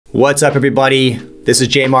What's up, everybody? This is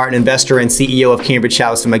Jay Martin, investor and CEO of Cambridge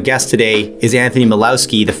House, and my guest today is Anthony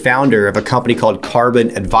Milewski, the founder of a company called Carbon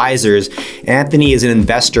Advisors. Anthony is an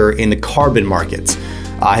investor in the carbon markets.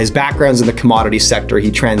 His background's in the commodity sector.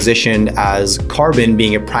 He transitioned as carbon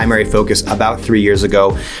being a primary focus about 3 years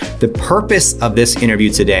ago. The purpose of this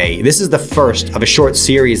interview today, this is the first of a short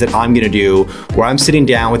series that I'm gonna do where I'm sitting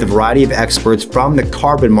down with a variety of experts from the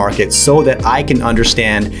carbon market so that I can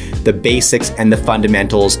understand the basics and the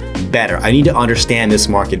fundamentals better. I need to understand this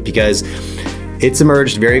market because it's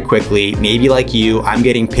emerged very quickly. Maybe like you, I'm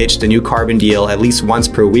getting pitched a new carbon deal at least once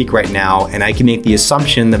per week right now, and I can make the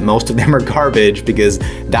assumption that most of them are garbage because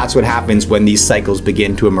that's what happens when these cycles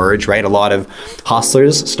begin to emerge, right? A lot of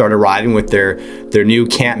hustlers start arriving with their new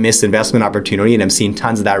can't miss investment opportunity, and I'm seeing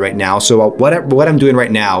tons of that right now. So what I'm doing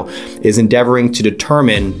right now is endeavoring to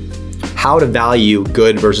determine how to value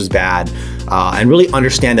good versus bad, and really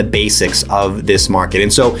understand the basics of this market.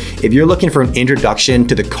 And so if you're looking for an introduction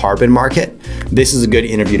to the carbon market, this is a good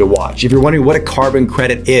interview to watch. If you're wondering what a carbon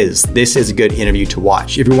credit is, this is a good interview to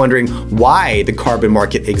watch. If you're wondering why the carbon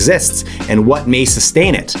market exists and what may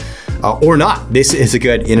sustain it, or not, this is a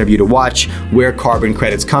good interview to watch. Where carbon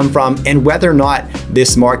credits come from and whether or not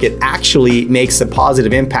this market actually makes a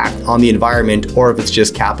positive impact on the environment or if it's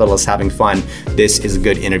just capitalists having fun. This is a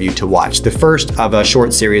good interview to watch. The first of a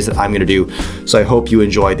short series that I'm gonna do, so I hope you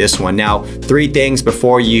enjoy this one. Now, 3 things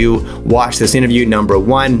before you watch this interview. Number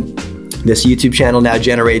 1, this YouTube channel now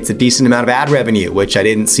generates a decent amount of ad revenue, which I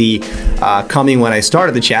didn't see coming when I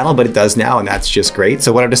started the channel, but it does now, and that's just great.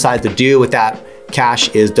 So what I've decided to do with that cash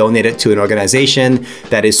is donate it to an organization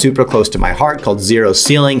that is super close to my heart called Zero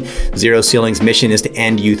Ceiling. Zero Ceiling's mission is to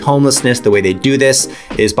end youth homelessness. The way they do this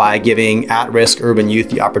is by giving at-risk urban youth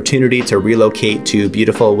the opportunity to relocate to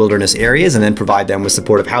beautiful wilderness areas and then provide them with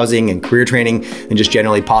supportive housing and career training and just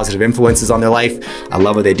generally positive influences on their life. I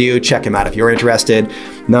love what they do. Check them out if you're interested.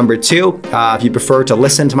 Number 2, if you prefer to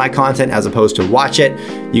listen to my content as opposed to watch it,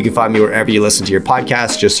 you can find me wherever you listen to your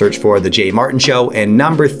podcast. Just search for The Jay Martin Show. And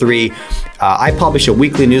number 3, I publish a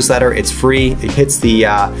weekly newsletter. It's free. It hits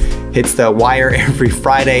the wire every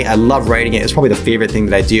Friday. I love writing it. It's probably the favorite thing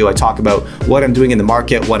that I do. I talk about what I'm doing in the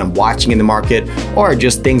market, what I'm watching in the market, or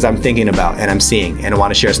just things I'm thinking about and I'm seeing and I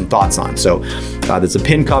want to share some thoughts on. So there's a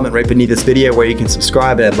pinned comment right beneath this video where you can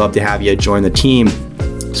subscribe, and I'd love to have you join the team.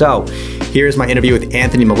 So here's my interview with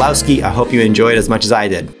Anthony Milewski. I hope you enjoyed as much as I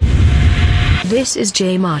did. This is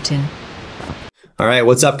Jay Martin. All right,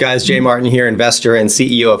 what's up, guys? Jay Martin here, investor and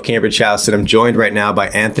CEO of Cambridge House, and I'm joined right now by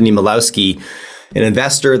Anthony Milewski, an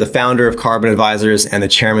investor, the founder of Carbon Advisors, and the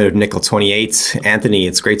chairman of Nickel 28. Anthony,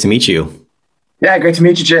 it's great to meet you. Yeah, great to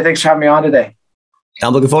meet you, Jay. Thanks for having me on today.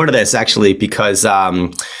 I'm looking forward to this, actually, because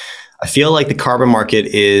I feel like the carbon market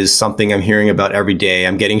is something I'm hearing about every day.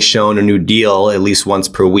 I'm getting shown a new deal at least once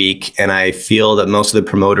per week, and I feel that most of the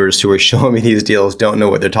promoters who are showing me these deals don't know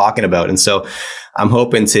what they're talking about. And so I'm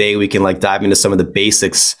hoping today we can dive into some of the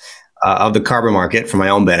basics of the carbon market for my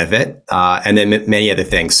own benefit, and then many other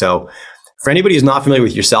things. So for anybody who's not familiar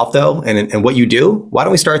with yourself, though, and what you do, why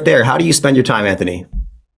don't we start there? How do you spend your time, Anthony?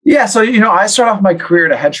 Yeah, so I started off my career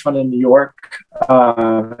at a hedge fund in New York,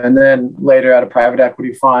 and then later at a private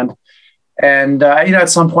equity fund. And at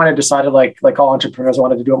some point, I decided, like all entrepreneurs, I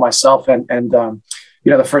wanted to do it myself. And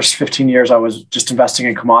the first 15 years, I was just investing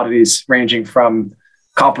in commodities ranging from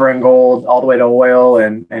copper and gold all the way to oil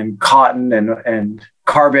and cotton and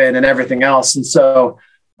carbon and everything else. And so,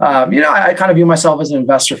 I kind of view myself as an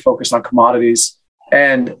investor focused on commodities.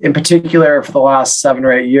 And in particular, for the last 7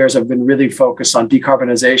 or 8 years, I've been really focused on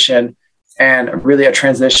decarbonization and really a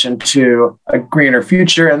transition to a greener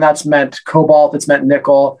future. And that's meant cobalt, it's meant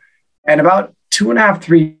nickel. And about 2.5,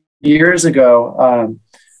 3 years ago,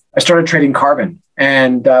 I started trading carbon,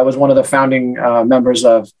 and I was one of the founding members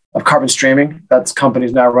of Carbon Streaming. That's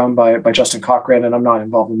company's now run by Justin Cochran, and I'm not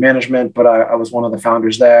involved in management, but I was one of the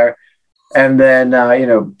founders there. And then,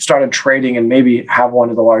 started trading and maybe have one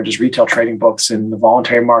of the largest retail trading books in the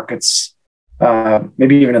voluntary markets,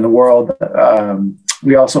 maybe even in the world.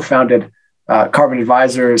 We also founded Carbon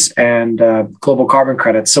Advisors and Global Carbon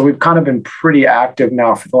Credits. So we've kind of been pretty active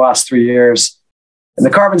now for the last 3 years in the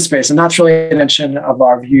carbon space. And that's really an extension of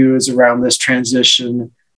our views around this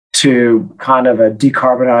transition to kind of a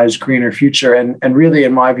decarbonized, greener future. And really,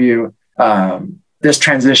 in my view, this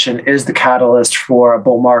transition is the catalyst for a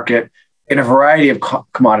bull market in a variety of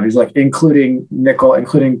commodities, including nickel,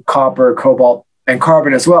 including copper, cobalt, and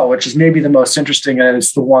carbon as well, which is maybe the most interesting. And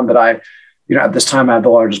it's the one that I, at this time, I have the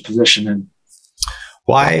largest position in.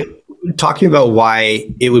 Why? Talking about why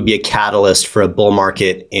it would be a catalyst for a bull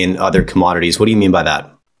market in other commodities. What do you mean by that?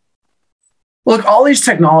 Look, all these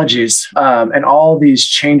technologies and all these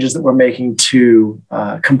changes that we're making to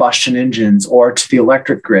combustion engines or to the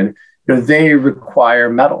electric grid, they require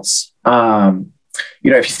metals. If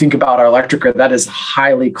you think about our electric grid, that is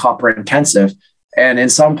highly copper intensive. And in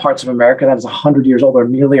some parts of America, that is 100 years old or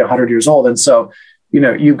nearly 100 years old. And so,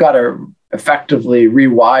 you've got to effectively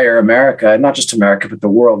rewire America, and not just America, but the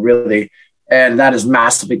world really. And that is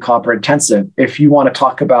massively copper intensive. If you want to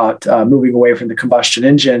talk about moving away from the combustion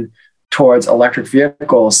engine towards electric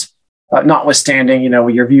vehicles, notwithstanding,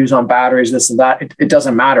 your views on batteries, this and that, it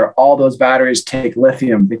doesn't matter. All those batteries take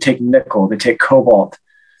lithium, they take nickel, they take cobalt.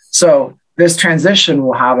 So this transition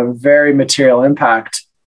will have a very material impact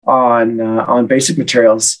on basic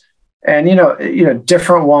materials, and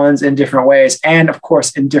different ones in different ways, and of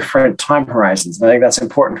course in different time horizons. And I think that's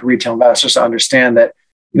important for retail investors to understand that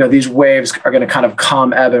these waves are going to kind of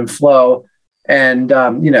come, ebb, and flow, and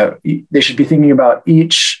they should be thinking about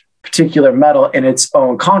each particular metal in its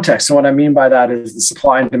own context. And what I mean by that is the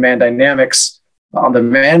supply and demand dynamics on the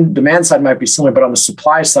demand side might be similar, but on the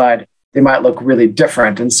supply side they might look really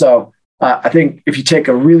different. And so I think if you take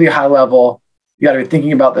a really high level, you got to be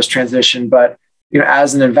thinking about this transition. But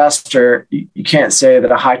as an investor, you can't say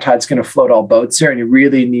that a high tide's going to float all boats here, and you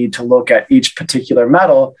really need to look at each particular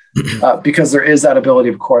metal because there is that ability,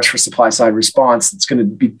 of course, for supply side response that's going to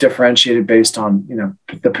be differentiated based on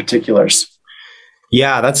the particulars.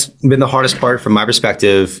 Yeah, that's been the hardest part from my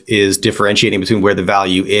perspective, is differentiating between where the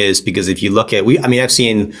value is. Because if you look at, I've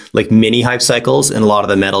seen like mini hype cycles, and a lot of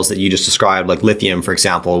the metals that you just described, like lithium, for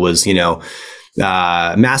example, was,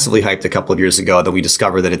 massively hyped a couple of years ago. Then we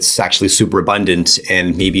discovered that it's actually super abundant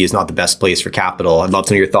and maybe is not the best place for capital. I'd love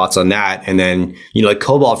to know your thoughts on that. And then, like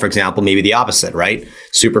cobalt, for example, maybe the opposite, right?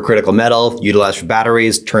 Super critical metal utilized for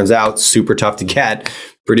batteries, turns out super tough to get,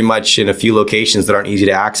 pretty much in a few locations that aren't easy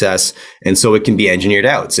to access. And so it can be engineered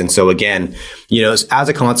out. And so again, as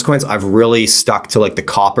a consequence, I've really stuck to like the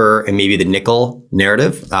copper and maybe the nickel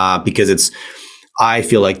narrative because I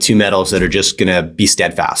feel like two metals that are just going to be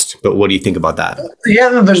steadfast. But what do you think about that? Yeah,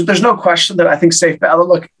 no, there's no question that I think safe bet.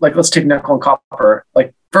 Look, like let's take nickel and copper.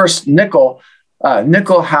 Like first, nickel.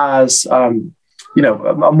 Nickel has a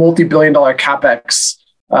multi-billion-dollar capex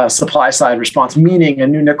supply side response, meaning a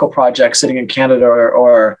new nickel project sitting in Canada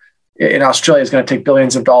or in Australia is going to take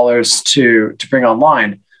billions of dollars to bring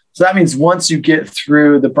online. So that means once you get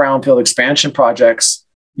through the brownfield expansion projects,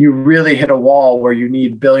 you really hit a wall where you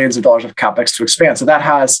need billions of dollars of capex to expand. So that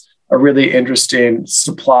has a really interesting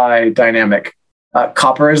supply dynamic.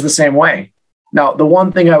 Copper is the same way. Now, the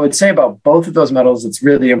one thing I would say about both of those metals that's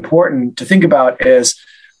really important to think about is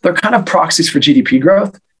they're kind of proxies for GDP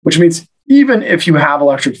growth, which means even if you have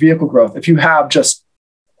electric vehicle growth, if you have just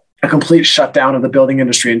a complete shutdown of the building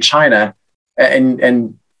industry in China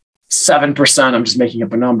and 7%, I'm just making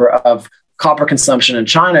up a number, of copper consumption in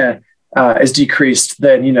China is decreased,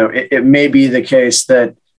 then it may be the case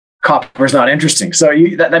that copper is not interesting. So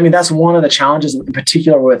that's one of the challenges in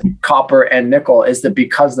particular with copper and nickel, is that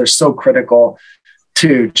because they're so critical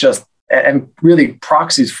to just and really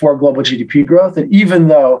proxies for global GDP growth, that even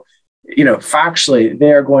though factually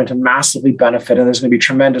they are going to massively benefit, and there's going to be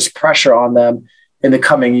tremendous pressure on them in the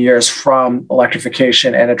coming years from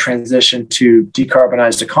electrification and a transition to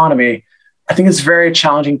decarbonized economy, I think it's very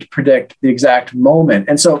challenging to predict the exact moment.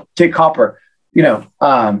 And so take copper,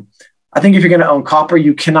 I think if you're going to own copper,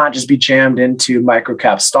 you cannot just be jammed into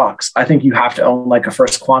microcap stocks. I think you have to own like a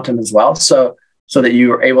First Quantum as well. So that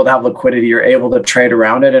you are able to have liquidity, you're able to trade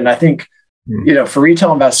around it. And I think, for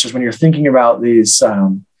retail investors, when you're thinking about these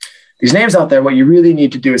names out there, what you really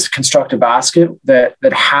need to do is construct a basket that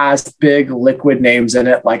has big liquid names in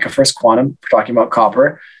it, like a First Quantum, we're talking about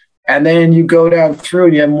copper. And then you go down through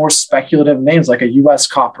and you have more speculative names like a US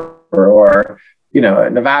copper or, a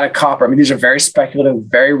Nevada copper. I mean, these are very speculative,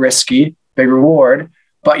 very risky, big reward,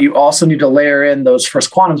 but you also need to layer in those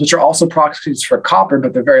First Quantums, which are also proxies for copper,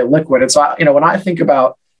 but they're very liquid. And so, when I think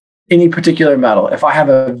about any particular metal, if I have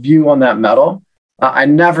a view on that metal, I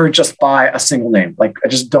never just buy a single name. Like, I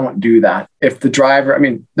just don't do that. If the driver,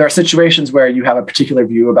 there are situations where you have a particular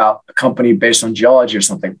view about a company based on geology or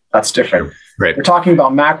something. That's different. Right. We're talking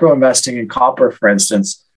about macro investing in copper, for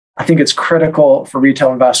instance. I think it's critical for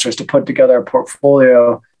retail investors to put together a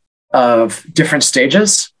portfolio of different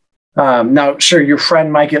stages. Now, sure, your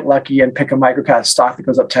friend might get lucky and pick a microcap stock that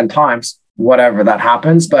goes up 10 times, whatever that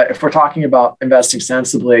happens. But if we're talking about investing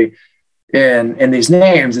sensibly in these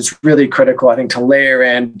names, it's really critical, I think, to layer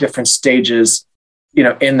in different stages,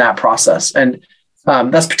 in that process. And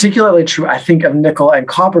that's particularly true, I think, of nickel and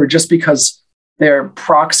copper, just because they're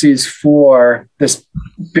proxies for this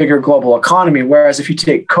bigger global economy. Whereas if you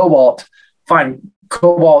take cobalt, fine,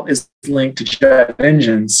 cobalt is linked to jet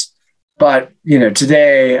engines. But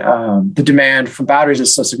today the demand for batteries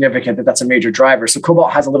is so significant that that's a major driver. So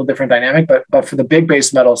cobalt has a little different dynamic, but for the big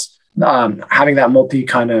base metals, having that multi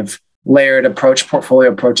kind of layered approach,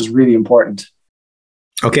 portfolio approach is really important.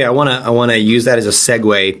 Okay, I want to use that as a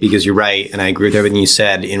segue because you're right, and I agree with everything you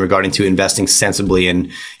said in regarding to investing sensibly.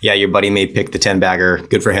 And yeah, your buddy may pick the 10 bagger.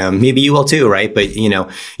 Good for him. Maybe you will too, right? But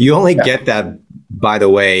you only get that, by the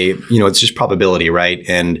way. It's just probability, right?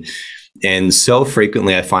 And so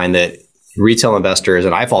frequently, I find that retail investors,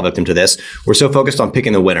 and I fall victim to this, we're so focused on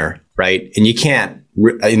picking the winner, right? And you can't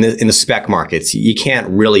in the spec markets, you can't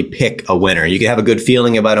really pick a winner. You can have a good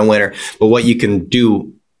feeling about a winner, but what you can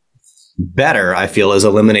do better, I feel, is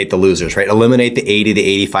eliminate the losers, right? Eliminate the 80 to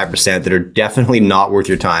 85% that are definitely not worth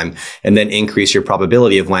your time, and then increase your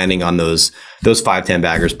probability of landing on those 5-10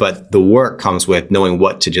 baggers. But the work comes with knowing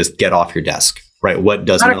what to just get off your desk, right? What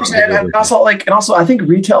doesn't. 100%. And also, I think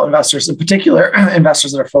retail investors, in particular,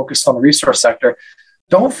 investors that are focused on the resource sector,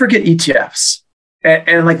 don't forget ETFs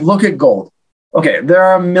and look at gold. Okay, there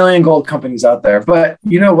are a million gold companies out there, but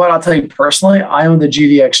you know what? I'll tell you personally, I own the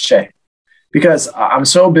GDXJ. Because I'm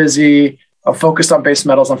so busy, I'm focused on base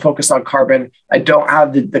metals, I'm focused on carbon. I don't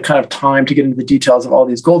have the kind of time to get into the details of all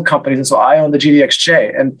these gold companies. And so I own the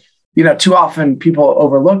GDXJ. And, too often people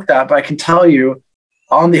overlook that. But I can tell you,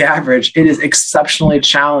 on the average, it is exceptionally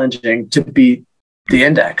challenging to beat the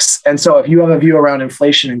index. And so if you have a view around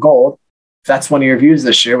inflation and gold, if that's one of your views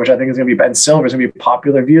this year, which I think is going to be, and silver is going to be a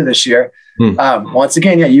popular view this year. Once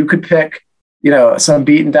again, you could pick some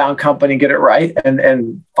beaten down company, get it right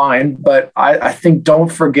and fine. But I think don't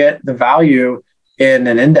forget the value in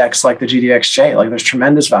an index like the GDXJ. Like there's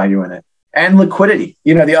tremendous value in it, and liquidity.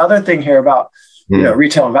 The other thing here about,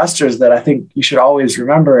 retail investors that I think you should always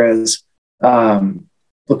remember is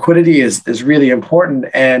liquidity is really important.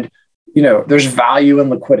 And, there's value in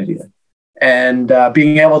liquidity, and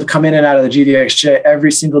being able to come in and out of the GDXJ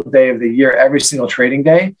every single day of the year, every single trading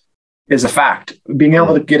day, is a fact. Being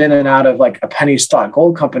able to get in and out of like a penny stock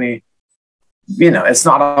gold company, it's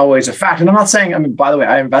not always a fact. And I'm not saying, by the way,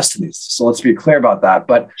 I invest in these, so let's be clear about that.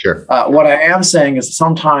 But sure. What I am saying is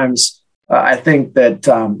sometimes I think that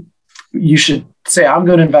you should say, I'm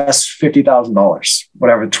going to invest $50,000,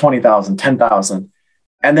 whatever, 20,000, 10,000,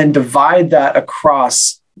 and then divide that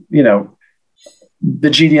across, the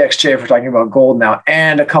GDXJ, if we're talking about gold now,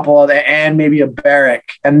 and a couple other, and maybe a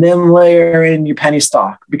Barrick, and then layer in your penny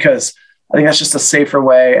stock, because I think that's just a safer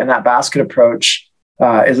way. And that basket approach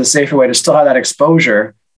is a safer way to still have that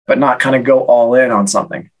exposure, but not kind of go all in on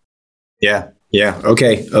something. Yeah.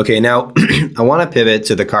 Okay. Now I want to pivot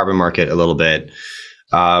to the carbon market a little bit.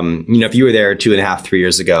 If you were there 2.5, 3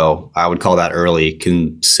 years ago, I would call that early,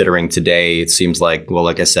 considering today it seems like, well,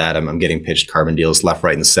 like I said, I'm getting pitched carbon deals left,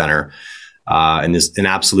 right, and center. And there's an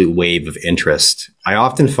absolute wave of interest. I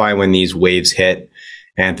often find when these waves hit,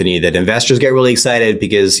 Anthony, that investors get really excited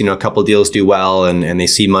because, a couple of deals do well and they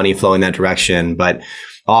see money flow in that direction. But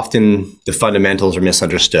often the fundamentals are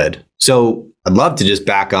misunderstood. So I'd love to just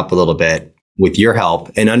back up a little bit with your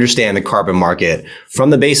help and understand the carbon market from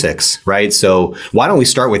the basics, right? So why don't we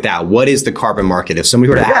start with that? What is the carbon market? If somebody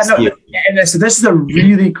were to ask you. And so this is a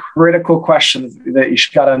really critical question that you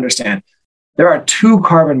should got to understand. There are two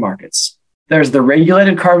carbon markets. There's the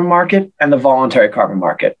regulated carbon market and the voluntary carbon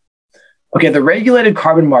market. Okay, the regulated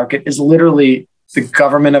carbon market is literally the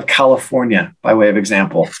government of California, by way of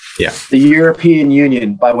example. Yeah. The European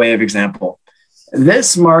Union, by way of example.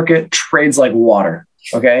 This market trades like water,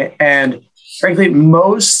 okay? And frankly,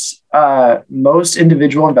 most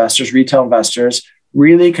individual investors, retail investors,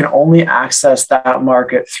 really can only access that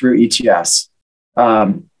market through ETFs.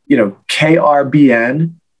 KRBN,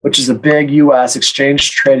 which is a big US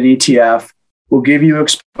exchange-traded ETF, will give you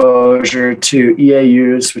exposure to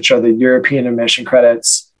EAUs, which are the European emission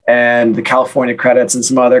credits, and the California credits and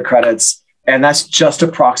some other credits. And that's just a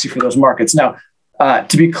proxy for those markets. Now,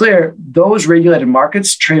 to be clear, those regulated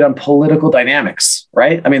markets trade on political dynamics,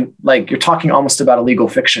 right? I mean, you're talking almost about a legal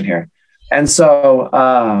fiction here. And so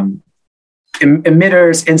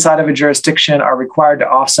emitters inside of a jurisdiction are required to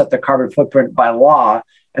offset their carbon footprint by law.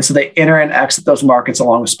 And so they enter and exit those markets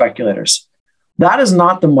along with speculators. That is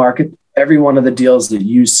not the market every one of the deals that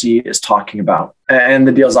you see is talking about, and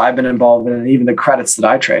the deals I've been involved in, and even the credits that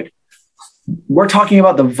I trade. We're talking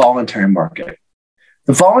about the voluntary market.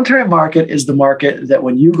 The voluntary market is the market that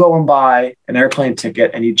when you go and buy an airplane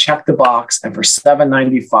ticket and you check the box, and for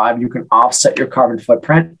 $7.95, you can offset your carbon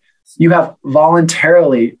footprint, you have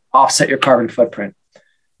voluntarily offset your carbon footprint.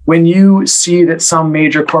 When you see that some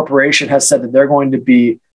major corporation has said that they're going to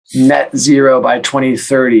be net zero by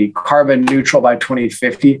 2030, carbon neutral by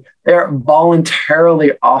 2050. They're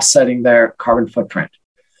voluntarily offsetting their carbon footprint.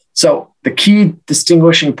 So the key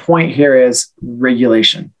distinguishing point here is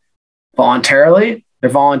regulation. Voluntarily, they're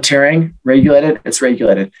volunteering, regulated, it's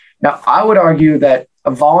regulated. Now, I would argue that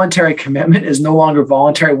a voluntary commitment is no longer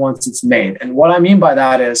voluntary once it's made. And what I mean by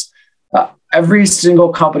that is every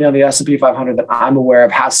single company on the S&P 500 that I'm aware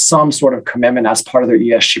of has some sort of commitment as part of their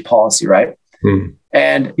ESG policy, right?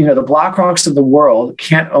 And the BlackRocks of the world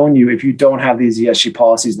can't own you if you don't have these ESG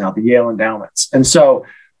policies now, the Yale endowments. And so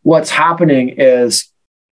what's happening is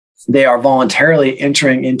they are voluntarily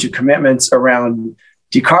entering into commitments around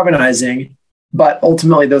decarbonizing, but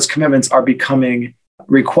ultimately those commitments are becoming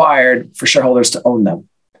required for shareholders to own them.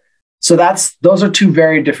 So those are two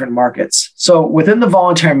very different markets. So within the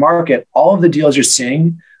voluntary market, all of the deals you're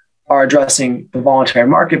seeing are addressing the voluntary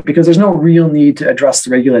market because there's no real need to address the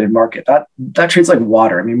regulated market. That trades like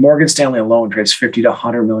water. I mean, Morgan Stanley alone trades $50 to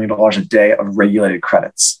 $100 million a day of regulated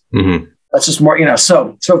credits. That's just more,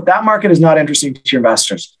 so if that market is not interesting to your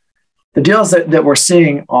investors, the deals that we're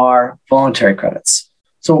seeing are voluntary credits.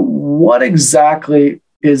 So what exactly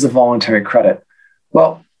is a voluntary credit?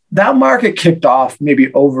 Well, that market kicked off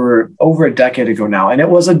maybe over a decade ago now, and it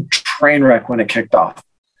was a train wreck when it kicked off.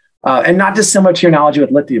 And not dissimilar to your analogy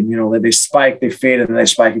with lithium, they spike, they fade, and then they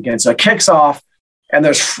spike again. So it kicks off, and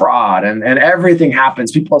there's fraud, and everything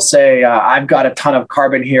happens. People say, I've got a ton of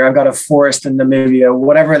carbon here. I've got a forest in Namibia,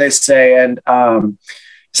 whatever they say. And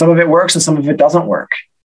some of it works and some of it doesn't work.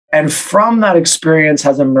 And from that experience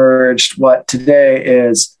has emerged what today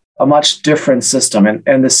is a much different system.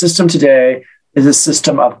 And the system today is a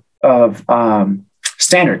system of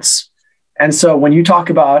standards. And so when you talk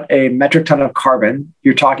about a metric ton of carbon,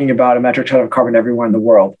 you're talking about a metric ton of carbon everywhere in the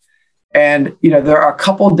world. And there are a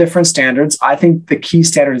couple of different standards. I think the key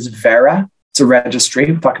standard is Verra. It's a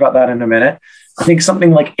registry. We'll talk about that in a minute. I think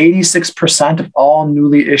something like 86% of all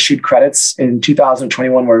newly issued credits in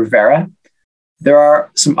 2021 were Verra. There are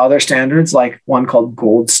some other standards, like one called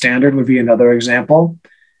Gold Standard would be another example.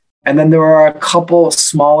 And then there are a couple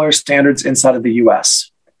smaller standards inside of the US.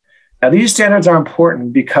 Now, these standards are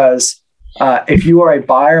important because if you are a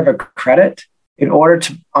buyer of a credit, in order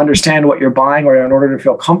to understand what you're buying or in order to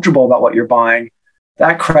feel comfortable about what you're buying,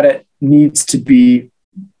 that credit needs to be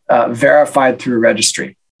verified through a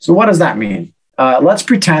registry. So what does that mean? Let's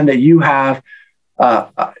pretend that you have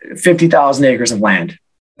 50,000 acres of land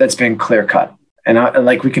that's been clear cut. And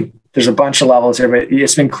there's a bunch of levels here, but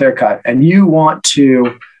it's been clear cut. And you want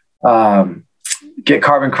to get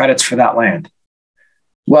carbon credits for that land.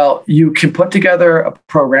 Well, you can put together a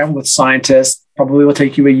program with scientists, probably will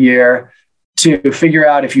take you a year, to figure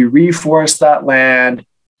out if you reforest that land,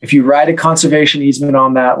 if you write a conservation easement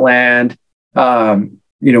on that land,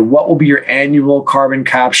 what will be your annual carbon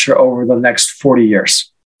capture over the next 40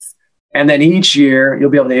 years. And then each year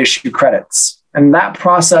you'll be able to issue credits. And that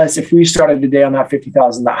process, if we started today on that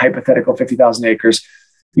hypothetical 50,000 acres,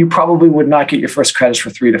 you probably would not get your first credits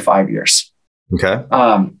for 3 to 5 years. Okay.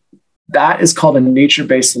 That is called a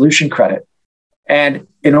nature-based solution credit. And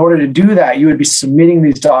in order to do that, you would be submitting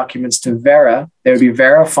these documents to Verra. They would be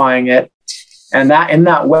verifying it. And that in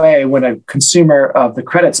that way, when a consumer of the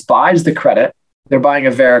credits buys the credit, they're buying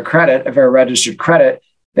a Verra credit, a Verra registered credit.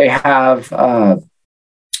 They have an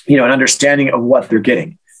understanding of what they're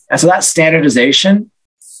getting. And so that standardization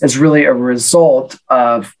is really a result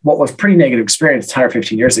of what was pretty negative experience 10 or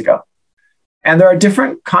 15 years ago. And there are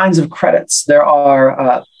different kinds of credits. There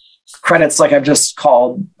are credits like I've just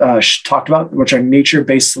talked about, which are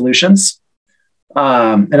nature-based solutions.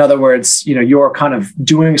 In other words, you're kind of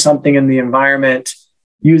doing something in the environment,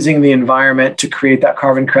 using the environment to create that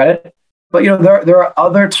carbon credit. But there are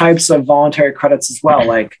other types of voluntary credits as well,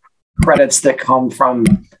 like credits that come from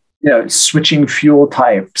switching fuel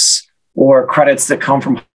types, or credits that come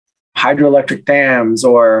from hydroelectric dams,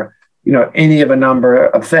 or any of a number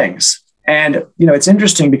of things. And it's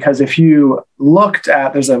interesting because if you looked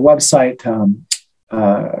at, there's a website,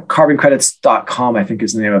 carboncredits.com, I think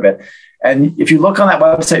is the name of it. And if you look on that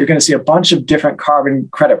website, you're going to see a bunch of different carbon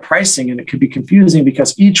credit pricing, and it could be confusing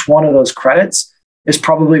because each one of those credits is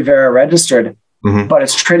probably Verra registered, but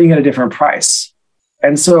it's trading at a different price.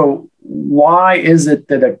 And so why is it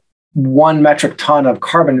that a 1 metric ton of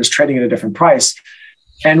carbon is trading at a different price?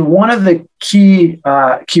 And one of the key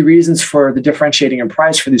reasons for the differentiating in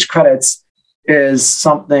price for these credits is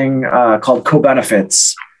something called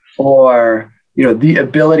co-benefits, or the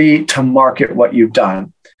ability to market what you've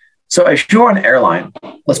done. So if you're an airline,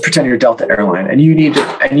 let's pretend you're Delta Airline, and you need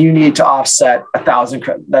to offset 1,000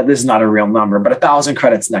 credits. That this is not a real number, but 1,000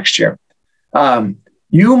 credits next year.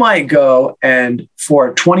 you might go and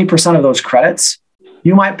for 20% of those credits,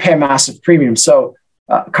 you might pay a massive premium. So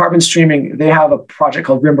carbon streaming, they have a project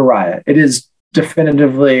called Rimbaraya. It is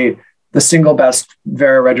definitively the single best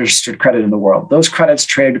Verra registered credit in the world. Those credits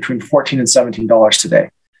trade between $14 and $17 today.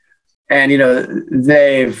 And,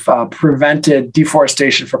 they've prevented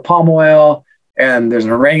deforestation for palm oil, and there's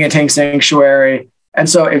an orangutan sanctuary. And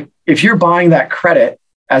so if you're buying that credit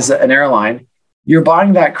as an airline, you're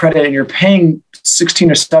buying that credit and you're paying $16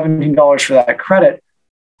 or $17 for that credit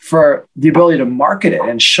for the ability to market it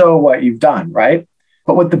and show what you've done, right?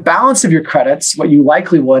 But with the balance of your credits, what you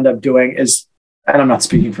likely will end up doing is, and I'm not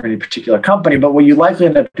speaking for any particular company, but what you likely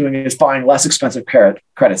end up doing is buying less expensive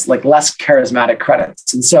credits, like less charismatic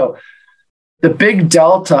credits. And so the big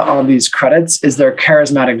delta on these credits is their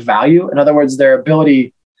charismatic value. In other words, their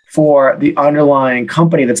ability for the underlying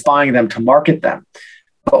company that's buying them to market them.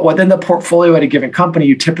 But within the portfolio at a given company,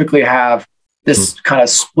 you typically have this kind of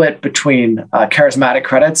split between charismatic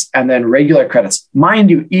credits and then regular credits.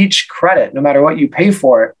 Mind you, each credit, no matter what you pay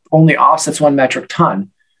for it, only offsets 1 metric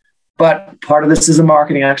ton. But part of this is a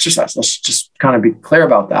marketing exercise. Let's just kind of be clear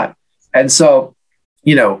about that. And so,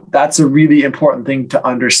 that's a really important thing to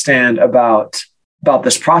understand about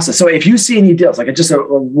this process. So if you see any deals, like just a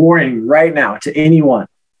warning right now to anyone,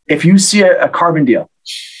 if you see a carbon deal,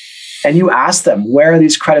 and you ask them, where are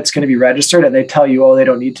these credits going to be registered? And they tell you, oh, they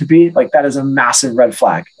don't need to be. Like, that is a massive red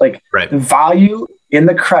flag. Like, The value in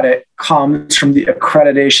the credit comes from the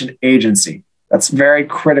accreditation agency. That's very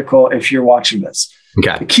critical if you're watching this.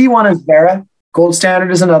 Okay. The key one is Verra. Gold Standard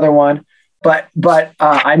is another one. But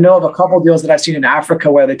I know of a couple of deals that I've seen in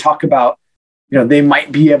Africa where they talk about, they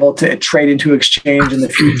might be able to trade into exchange in the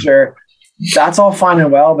future. That's all fine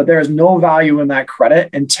and well, but there is no value in that credit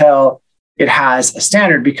until it has a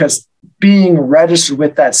standard, because being registered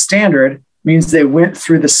with that standard means they went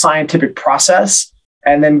through the scientific process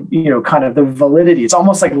and then, kind of the validity. It's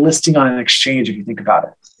almost like listing on an exchange if you think about it.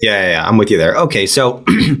 Yeah. I'm with you there. Okay. So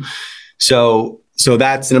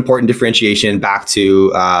that's an important differentiation back to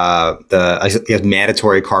the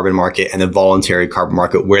mandatory carbon market and the voluntary carbon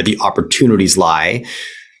market, where the opportunities lie.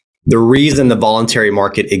 The reason the voluntary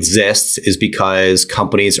market exists is because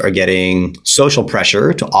companies are getting social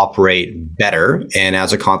pressure to operate better. And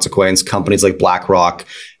as a consequence, companies like BlackRock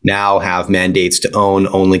now have mandates to own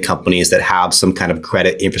only companies that have some kind of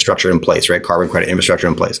credit infrastructure in place, right? Carbon credit infrastructure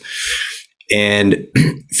in place. And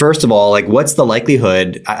first of all, like, what's the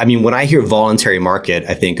likelihood? I mean, when I hear voluntary market,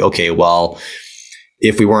 I think, okay, well,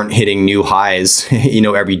 if we weren't hitting new highs,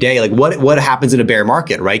 every day, like what happens in a bear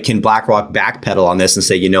market, right? Can BlackRock backpedal on this and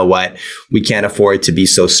say, you know what, we can't afford to be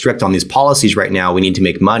so strict on these policies right now. We need to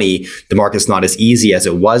make money. The market's not as easy as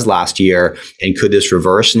it was last year. And could this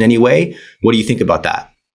reverse in any way? What do you think about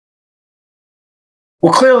that?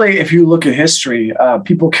 Well, clearly, if you look at history,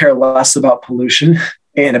 people care less about pollution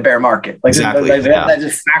in a bear market. Like, exactly.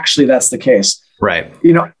 Factually, that's the case. Right.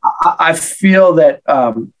 I feel that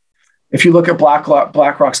if you look at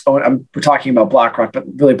BlackRock's own, we're talking about BlackRock, but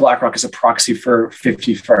really BlackRock is a proxy for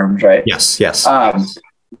 50 firms, right? Yes.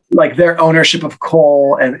 Like their ownership of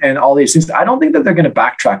coal and all these things. I don't think that they're going to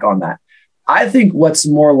backtrack on that. I think what's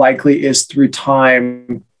more likely is through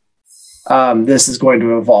time, this is going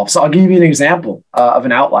to evolve. So I'll give you an example of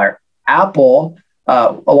an outlier. Apple,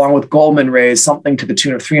 along with Goldman, raised something to the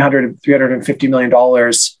tune of $350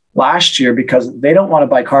 million last year because they don't want to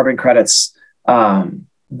buy carbon credits.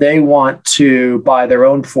 They want to buy their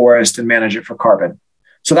own forest and manage it for carbon.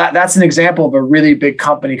 So that's an example of a really big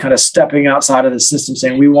company kind of stepping outside of the system,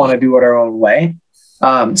 saying we want to do it our own way.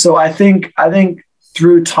 So I think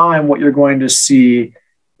through time, what you're going to see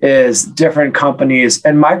is different companies,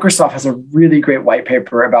 and Microsoft has a really great white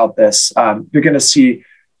paper about this. You're going to see,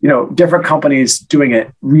 different companies doing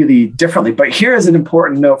it really differently. But here is an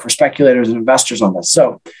important note for speculators and investors on this.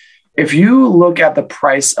 So if you look at the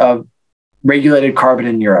price of regulated carbon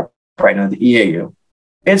in Europe right now, the EAU,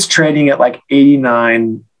 it's trading at like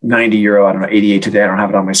 89, 90 euro. I don't know, 88 today. I don't have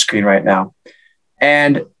it on my screen right now.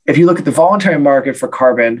 And if you look at the voluntary market for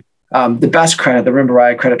carbon, the best credit, the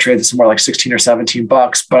Rimbaraya credit, trades at somewhere like 16 or 17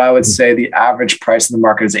 bucks. But I would say the average price in the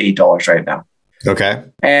market is $8 right now. Okay.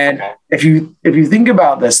 And if you think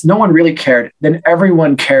about this, no one really cared. Then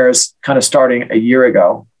everyone cares kind of starting a year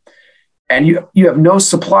ago. And you have no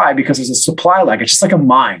supply because there's a supply lag. It's just like a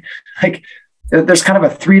mine. Like there's kind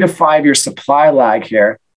of a 3 to 5 year supply lag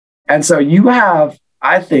here. And so you have,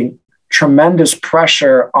 I think, tremendous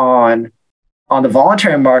pressure on the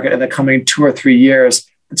voluntary market in the coming 2 or 3 years.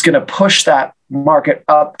 It's going to push that market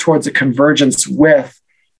up towards a convergence with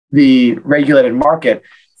the regulated market.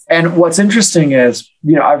 And what's interesting is,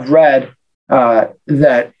 I've read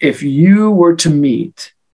that if you were to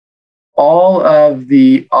meet all of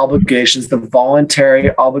the obligations, the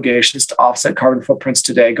voluntary obligations to offset carbon footprints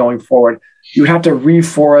today going forward, you would have to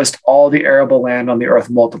reforest all the arable land on the earth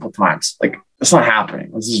multiple times. Like, it's not happening.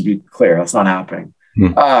 Let's just be clear. That's not happening.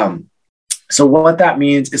 So what that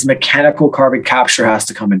means is mechanical carbon capture has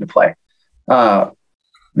to come into play.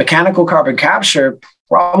 Mechanical carbon capture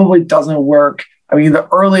probably doesn't work. I mean, the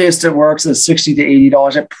earliest it works is $60 to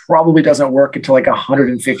 $80. It probably doesn't work until like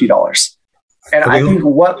 $150. And I think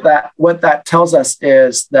what that tells us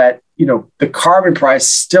is that, you know, the carbon price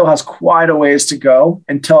still has quite a ways to go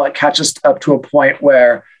until it catches up to a point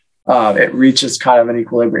where it reaches kind of an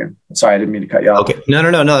equilibrium. Sorry, I didn't mean to cut you off. Okay.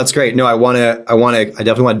 No, that's great. No, I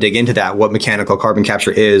definitely want to dig into that, what mechanical carbon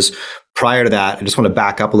capture is. Prior to that, I just want to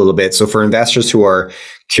back up a little bit. So for investors who are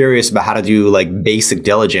curious about how to do like basic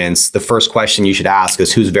diligence, the first question you should ask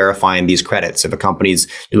is who's verifying these credits. If a company's,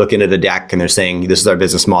 you look into the deck and they're saying, this is our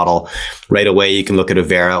business model, right away, you can look at a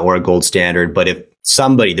Verra or a Gold Standard. But if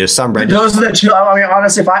there's some those are the two. I mean,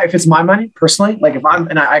 honestly, if it's my money personally, like if I'm,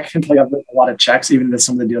 and I can tell you I've written a lot of checks, even to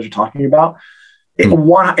some of the deals you're talking about,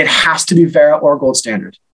 it has to be Verra or Gold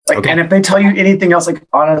Standard. Like, okay. And if they tell you anything else, like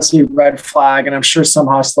honestly, red flag, and I'm sure some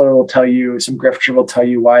hustler will tell you, some grifter will tell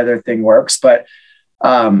you why their thing works. But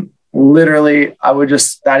literally,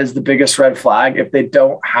 that is the biggest red flag if they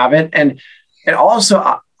don't have it. And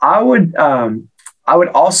also, I would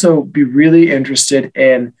also be really interested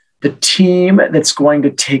in the team that's going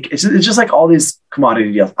to take, it's just like all these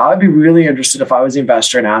commodity deals. I would be really interested if I was the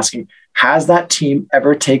investor and asking, has that team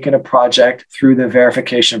ever taken a project through the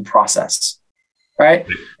verification process? Right?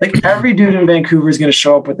 Like every dude in Vancouver is going to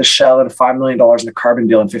show up with a shell and $5 million in a carbon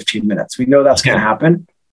deal in 15 minutes. We know that's going to happen.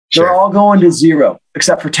 Sure. They're all going to zero,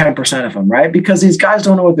 except for 10% of them, right? Because these guys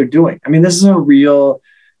don't know what they're doing. I mean, this is a real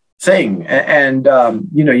thing. And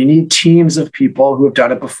you know, you need teams of people who have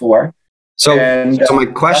done it before. So my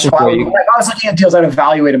question for you, I was looking at deals, I'd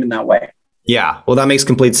evaluate them in that way. Yeah, well, that makes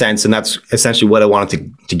complete sense. And that's essentially what I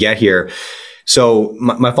wanted to get here. So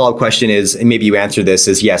my follow-up question is, and maybe you answer this,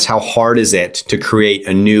 is yes, how hard is it to create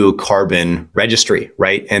a new carbon registry,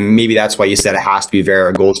 right? And maybe that's why you said it has to be Verra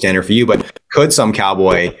or Gold Standard for you, but could some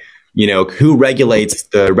cowboy, you know, who regulates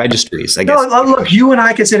the registries? I guess. No, look, you and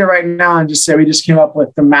I could sit here right now and just say we just came up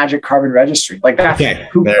with the magic carbon registry. Like that. Okay,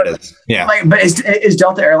 there it is. Yeah. Like, but is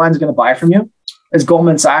Delta Airlines going to buy from you? Is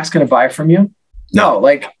Goldman Sachs going to buy from you? No.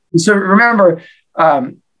 Like, so remember,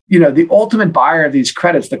 you know, the ultimate buyer of these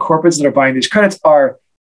credits, the corporates that are buying these credits are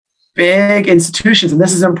big institutions. And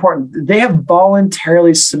this is important. They have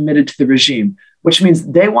voluntarily submitted to the regime, which means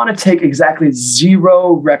they want to take exactly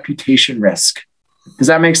zero reputation risk. Does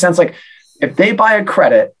that make sense? Like if they buy a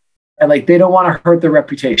credit and like, they don't want to hurt their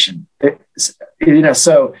reputation, you know,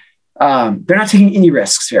 so they're not taking any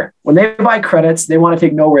risks here. When they buy credits, they want to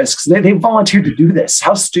take no risks. They volunteered to do this.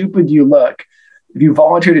 How stupid do you look if you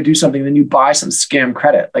volunteer to do something, then you buy some scam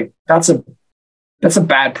credit? Like that's a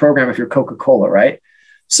bad program if you're Coca-Cola, right?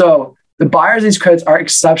 So the buyers of these credits are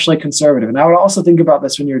exceptionally conservative. And I would also think about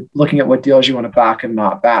this when you're looking at what deals you want to back and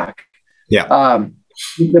not back. Yeah.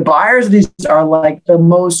 The buyers of these are like the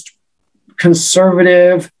most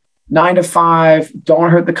conservative, 9 to 5, don't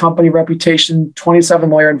hurt the company reputation, 27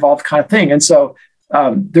 lawyer involved kind of thing. And so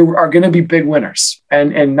there are going to be big winners,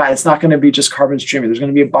 and it's not going to be just carbon streaming. There's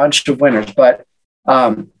going to be a bunch of winners, but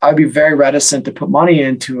I'd be very reticent to put money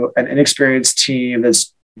into an inexperienced team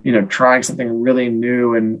that's, you know, trying something really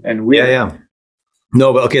new and weird. Yeah.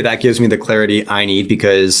 No, but okay, that gives me the clarity I need,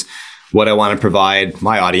 because what I want to provide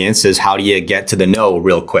my audience is how do you get to the no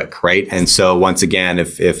real quick, right? And so once again,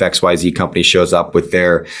 if XYZ company shows up with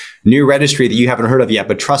their new registry that you haven't heard of yet,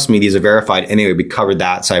 but trust me, these are verified anyway, we covered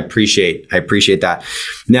that. So I appreciate that.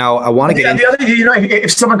 Now I want to get the other thing, you know,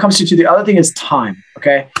 if someone comes to you, the other thing is time.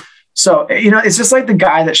 Okay. So, you know, it's just like the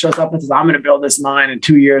guy that shows up and says, I'm going to build this mine in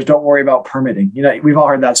 2 years. Don't worry about permitting. You know, we've all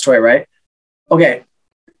heard that story, right? Okay.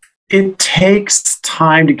 It takes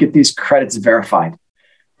time to get these credits verified.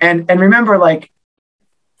 And remember, like,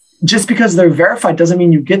 just because they're verified doesn't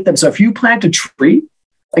mean you get them. So if you plant a tree,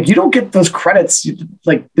 like you don't get those credits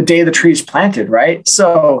like the day the tree is planted, right?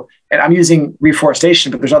 So, and I'm using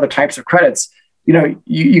reforestation, but there's other types of credits. You know,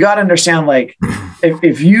 you got to understand, like,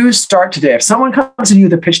 if you start today, if someone comes to you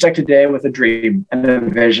with a pitch deck today with a dream and a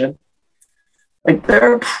vision, like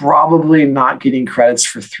they're probably not getting credits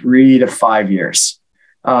for 3 to 5 years.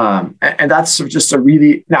 And that's just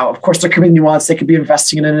now, of course, there could be nuance. They could be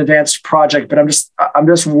investing in an advanced project, but I'm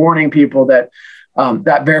just warning people that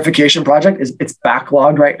that verification project it's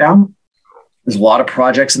backlogged right now. There's a lot of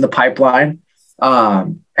projects in the pipeline,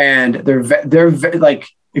 and they're like,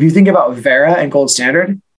 if you think about Verra and Gold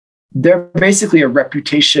Standard, they're basically a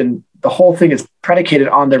reputation. The whole thing is predicated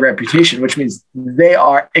on their reputation, which means they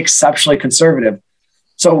are exceptionally conservative.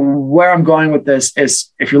 So where I'm going with this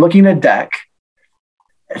is, if you're looking at a deck,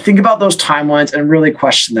 think about those timelines and really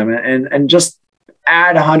question them, and just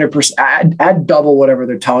add 100%, add double whatever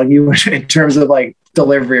they're telling you in terms of like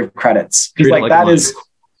delivery of credits. Because like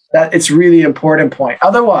that it's really important point.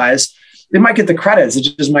 Otherwise, they might get the credits. It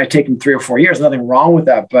just might take them 3 or 4 years. Nothing wrong with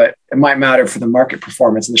that, but it might matter for the market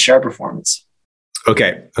performance and the share performance.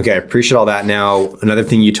 Okay. I appreciate all that. Now, another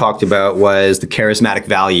thing you talked about was the charismatic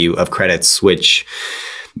value of credits, which,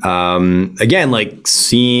 again, like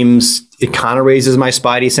it kind of raises my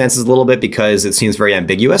spidey senses a little bit because it seems very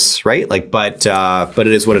ambiguous, right? Like, but it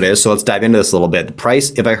is what it is. So let's dive into this a little bit. The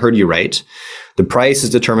price, if I heard you right, the price is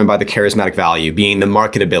determined by the charismatic value, being the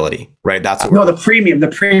marketability, right? That's what the premium. The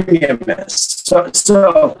premium is so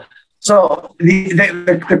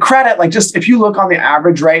the credit. Like, just if you look on the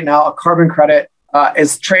average right now, a carbon credit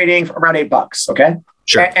is trading for around $8. Okay,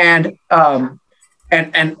 sure.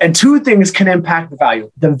 And two things can impact the value: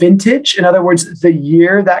 the vintage, in other words, the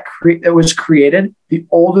year that was created. The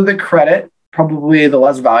older the credit, probably the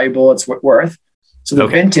less valuable it's worth. So the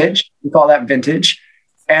vintage, we call that vintage.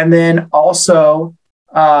 And then also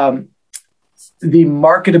the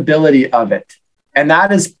marketability of it. And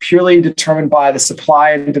that is purely determined by the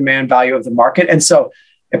supply and demand value of the market. And so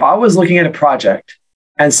if I was looking at a project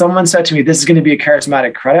and someone said to me, this is going to be a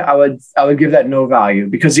charismatic credit, I would give that no value,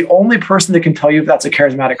 because the only person that can tell you if that's a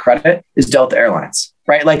charismatic credit is Delta Airlines,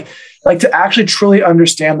 right? Like to actually truly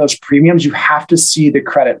understand those premiums, you have to see the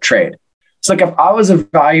credit trade. So like if I was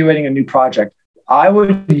evaluating a new project, I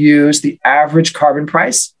would use the average carbon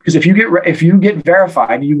price, because if you get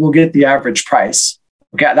verified, you will get the average price.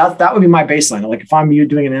 Okay, that would be my baseline. Like if I'm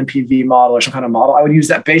doing an NPV model or some kind of model, I would use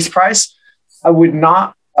that base price. I would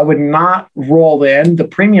not roll in the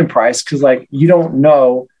premium price, because like you don't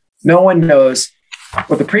know, no one knows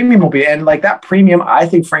what the premium will be, and like that premium, I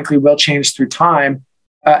think frankly will change through time.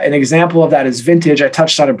 An example of that is vintage. I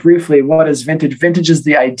touched on it briefly. What is vintage? Vintage is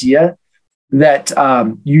the idea that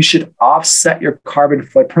you should offset your carbon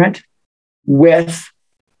footprint with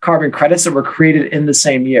carbon credits that were created in the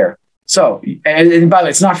same year. So, and by the way,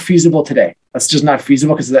 it's not feasible today. That's just not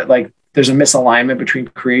feasible, because there's a misalignment between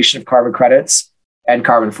creation of carbon credits and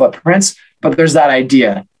carbon footprints, but there's that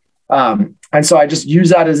idea. And so I just use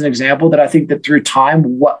that as an example that I think that through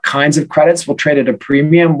time, what kinds of credits will trade at a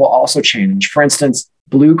premium will also change. For instance,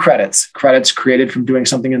 blue credits created from doing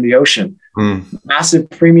something in the ocean, massive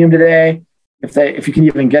premium today. If you can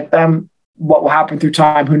even get them, what will happen through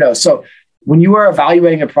time, who knows? So when you are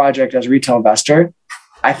evaluating a project as a retail investor,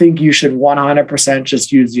 I think you should 100%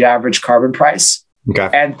 just use the average carbon price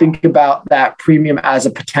and think about that premium as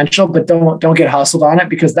a potential, but don't get hustled on it,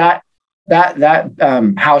 because that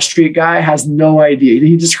House Street guy has no idea.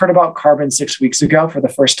 He just heard about carbon 6 weeks ago for the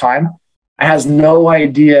first time. and has no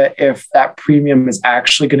idea if that premium is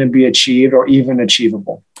actually going to be achieved or even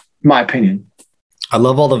achievable, in my opinion. I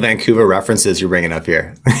love all the Vancouver references you're bringing up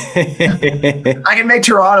here. I can make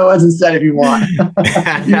Toronto as instead if you want.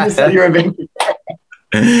 You just said you're in Vancouver.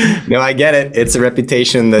 No, I get it. It's a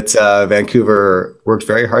reputation that Vancouver worked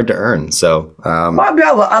very hard to earn. So, I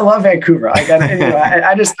love Vancouver.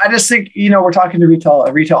 I just think, we're talking to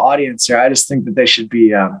a retail audience here. I just think that they should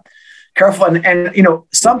be careful. And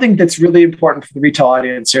something that's really important for the retail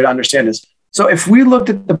audience here to understand is, so if we looked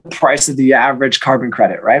at the price of the average carbon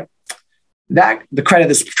credit, right? The credit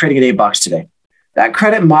that's trading at $8 today, that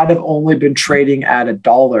credit might have only been trading at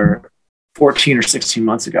 $1 14 or 16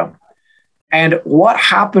 months ago. And what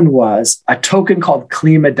happened was a token called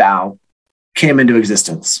KlimaDAO came into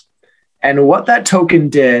existence. And what that token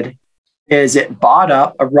did is it bought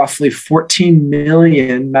up a roughly 14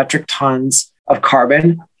 million metric tons of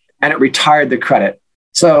carbon, and it retired the credit.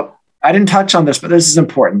 So I didn't touch on this, but this is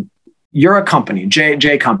important. You're a company,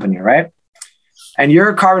 J company, right? And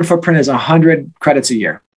your carbon footprint is 100 credits a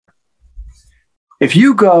year. If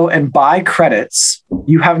you go and buy credits,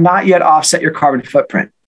 you have not yet offset your carbon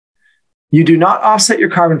footprint. You do not offset your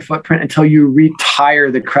carbon footprint until you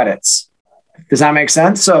retire the credits. Does that make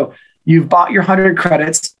sense? So you've bought your 100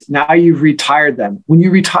 credits. Now you've retired them. When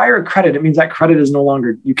you retire a credit, it means that credit is no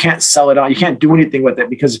longer, you can't sell it on, you can't do anything with it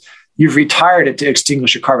because you've retired it to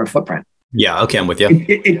extinguish your carbon footprint. Yeah. Okay. I'm with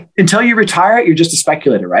you. Until you retire it, you're just a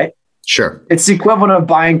speculator, right? Sure. It's the equivalent of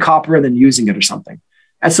buying copper and then using it or something.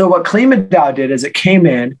 And so what KlimaDAO did is it came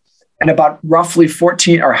in and about roughly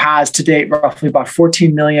 14, or has to date roughly about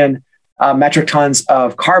 14 million metric tons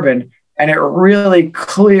of carbon. And it really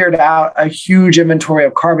cleared out a huge inventory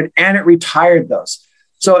of carbon and it retired those.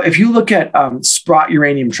 So if you look at Sprott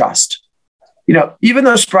Uranium Trust, even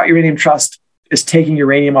though Sprott Uranium Trust is taking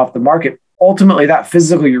uranium off the market, ultimately that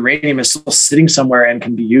physical uranium is still sitting somewhere and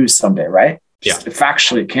can be used someday, right? Yeah.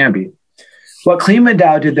 Factually, it can be. What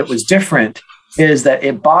CleanMadow did that was different is that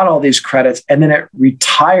it bought all these credits and then it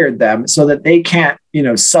retired them so that they can't,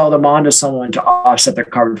 sell them on to someone to offset their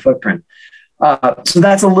carbon footprint. So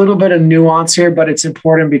that's a little bit of nuance here, but it's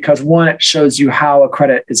important because one, it shows you how a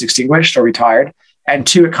credit is extinguished or retired. And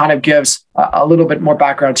two, it kind of gives a little bit more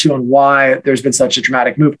background too on why there's been such a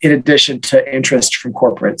dramatic move in addition to interest from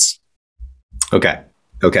corporates. Okay.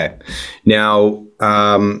 Now,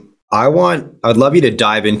 I'd love you to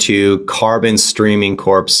dive into Carbon Streaming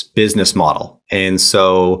Corp's business model. And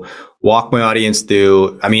so walk my audience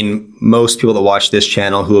through, most people that watch this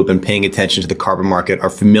channel who have been paying attention to the carbon market are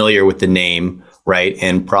familiar with the name, right?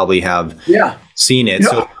 And probably have seen it.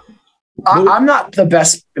 I'm not the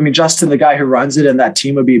best. Justin, the guy who runs it and that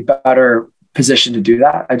team would be better positioned to do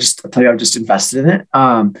that. I'll tell you, I've just invested in it.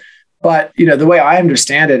 But the way I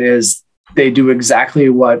understand it is they do exactly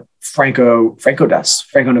what Franco does,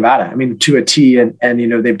 Franco Nevada. To a T, and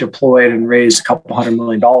they've deployed and raised a couple $100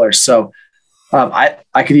 million. So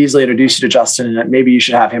I could easily introduce you to Justin, and maybe you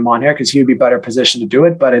should have him on here because he would be better positioned to do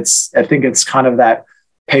it. But I think it's kind of that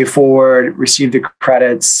pay forward, receive the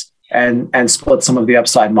credits, and split some of the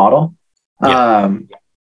upside model. Yeah.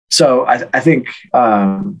 So I think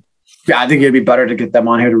it'd be better to get them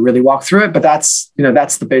on here to really walk through it. But that's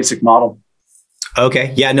the basic model.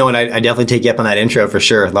 Okay. Yeah, no, and I definitely take you up on that intro for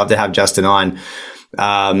sure. Love to have Justin on.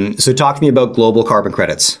 So talk to me about global carbon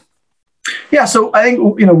credits. Yeah. So I think,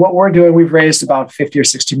 what we're doing, we've raised about $50 or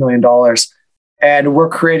 $60 million, and we're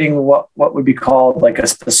creating what would be called like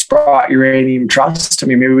the Sprott Uranium Trust.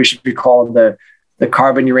 Maybe we should be called the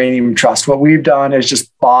Carbon Uranium Trust. What we've done is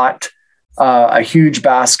just bought a huge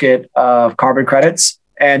basket of carbon credits,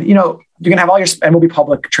 and, you can have and we'll be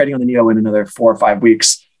public trading on the NEO in another 4 or 5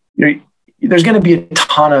 weeks. There's going to be a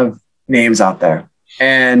ton of names out there.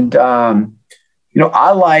 And,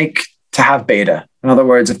 I like to have beta. In other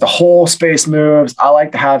words, if the whole space moves, I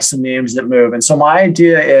like to have some names that move. And so my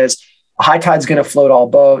idea is a high tide's going to float all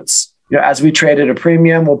boats. As we trade at a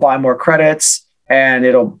premium, we'll buy more credits and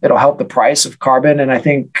it'll help the price of carbon. And I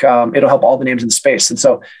think it'll help all the names in the space. And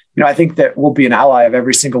so, I think that we'll be an ally of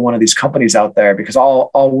every single one of these companies out there because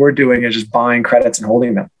all we're doing is just buying credits and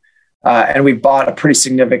holding them. And we've bought a pretty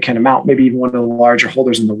significant amount, maybe even one of the larger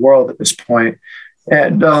holders in the world at this point.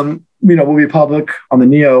 And, we'll be public on the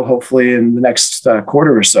NEO, hopefully in the next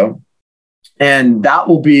quarter or so. And that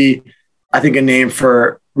will be, I think, a name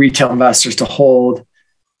for retail investors to hold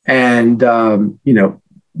and,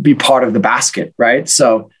 be part of the basket, right?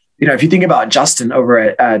 So, if you think about Justin over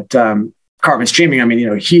at Carbon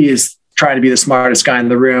Streaming, he is trying to be the smartest guy in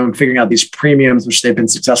the room, figuring out these premiums, which they've been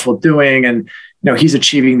successful doing. And, he's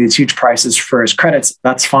achieving these huge prices for his credits.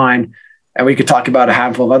 That's fine. And we could talk about a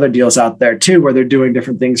handful of other deals out there too, where they're doing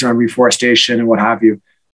different things around reforestation and what have you.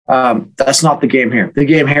 That's not the game here. The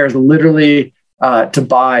game here is literally to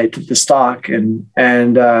buy the stock and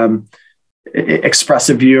express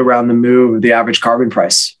a view around the move of the average carbon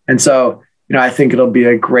price. And so, I think it'll be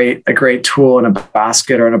a great tool in a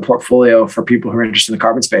basket or in a portfolio for people who are interested in the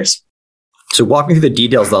carbon space. So walk me through the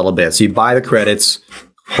details a little bit. So you buy the credits,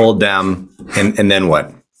 hold them, and then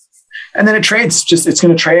what? And then it trades. It's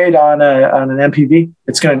going to trade on an MPV.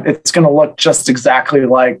 It's going to look just exactly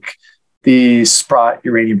like the Sprott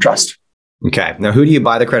Uranium Trust. Okay. Now, who do you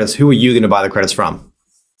buy the credits? Who are you going to buy the credits from?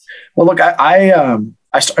 Well, look, I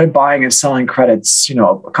started buying and selling credits, a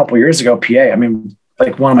couple of years ago. PA.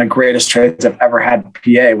 Like one of my greatest trades I've ever had.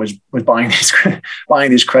 PA was buying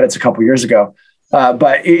these credits a couple of years ago.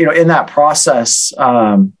 But in that process,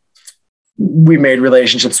 I've made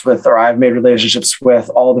relationships with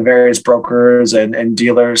all the various brokers and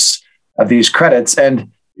dealers of these credits.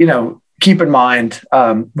 And, keep in mind,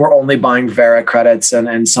 we're only buying Vera credits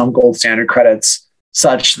and some gold standard credits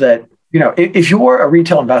such that, if you're a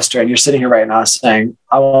retail investor and you're sitting here right now saying,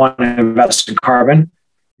 I want to invest in carbon,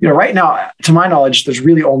 right now, to my knowledge, there's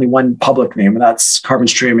really only one public name, and that's Carbon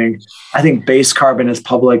Streaming. I think Base Carbon is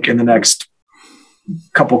public in the next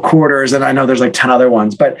couple quarters. And I know there's like 10 other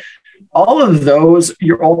ones, but all of those,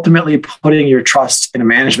 you're ultimately putting your trust in a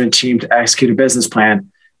management team to execute a business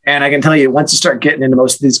plan. And I can tell you, once you start getting into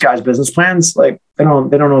most of these guys' business plans, like they don't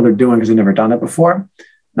know what they're doing because they've never done it before.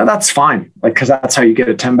 Now that's fine, because that's how you get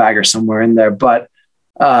a 10 bagger somewhere in there. But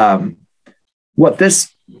what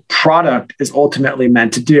this product is ultimately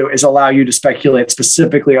meant to do is allow you to speculate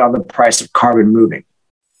specifically on the price of carbon moving.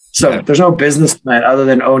 So there's no business plan other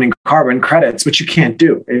than owning carbon credits, which you can't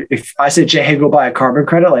do. If I say, Jay, hey, go buy a carbon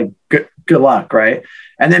credit, like good luck, right?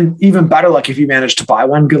 And then even better luck if you manage to buy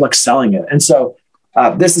one, good luck selling it. And so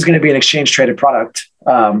this is going to be an exchange traded product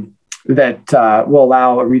that will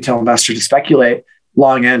allow a retail investor to speculate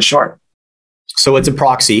long and short. So it's a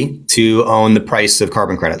proxy to own the price of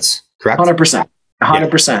carbon credits, correct? 100%.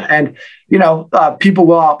 100%. And, people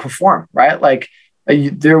will outperform, right? Like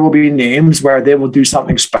there will be names where they will do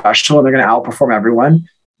something special and they're going to outperform everyone.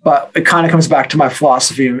 But it kind of comes back to my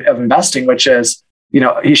philosophy of investing, which is,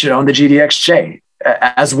 you should own the GDXJ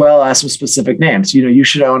as well as some specific names. You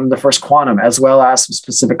should own the First Quantum as well as some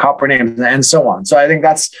specific copper names and so on. So I think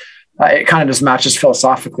that's, it kind of just matches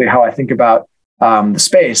philosophically how I think about the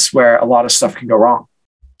space where a lot of stuff can go wrong.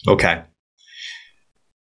 Okay.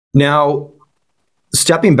 Now,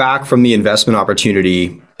 stepping back from the investment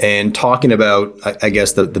opportunity and talking about, I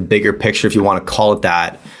guess, the bigger picture, if you want to call it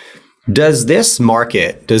that, does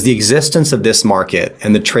the existence of this market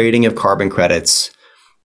and the trading of carbon credits,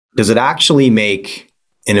 does it actually make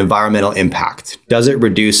an environmental impact? Does it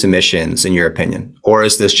reduce emissions, in your opinion? Or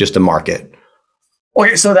is this just a market?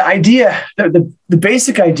 Okay, so the idea, the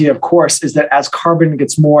basic idea, of course, is that as carbon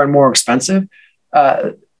gets more and more expensive,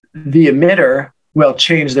 the emitter will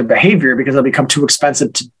change their behavior because it'll become too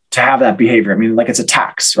expensive to have that behavior. I mean, like it's a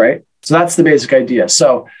tax, right? So that's the basic idea.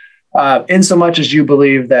 So in so much as you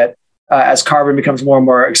believe that as carbon becomes more and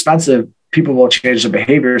more expensive, people will change their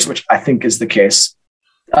behaviors, which I think is the case.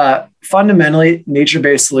 Fundamentally,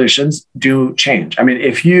 nature-based solutions do change. I mean,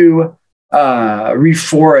 if you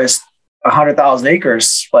reforest 100,000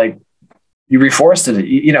 acres, like you reforested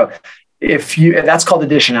it, that's called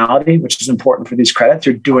additionality, which is important for these credits.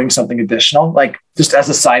 You're doing something additional. Like just as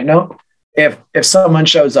a side note, if someone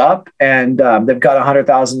shows up and they've got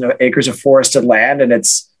 100,000 acres of forested land and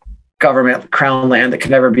it's government crown land that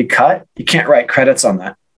can never be cut, you can't write credits on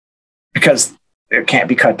that because it can't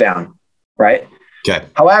be cut down, right? Okay.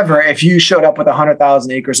 However, if you showed up with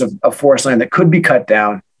 100,000 acres of forest land that could be cut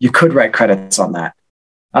down, you could write credits on that.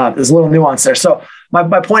 There's a little nuance there. So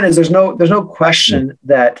my point is, there's no question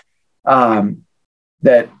that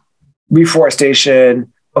that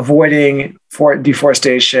reforestation, avoiding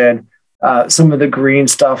deforestation, some of the green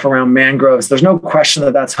stuff around mangroves, there's no question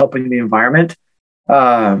that that's helping the environment.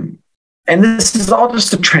 And this is all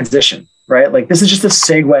just a transition, right? Like this is just a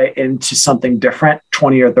segue into something different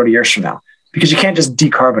 20 or 30 years from now, because you can't just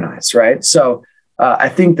decarbonize, right? So I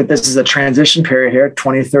think that this is a transition period here,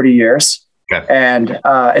 20, 30 years. Okay. And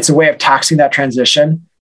it's a way of taxing that transition.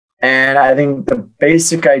 And I think the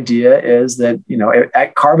basic idea is that,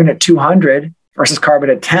 at carbon at 200 versus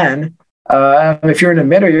carbon at 10, if you're an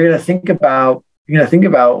emitter, you're going to think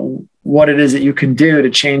about what it is that you can do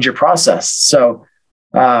to change your process. So,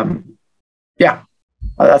 that's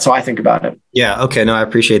how I think about it. Yeah. Okay. No, I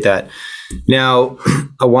appreciate that. Now,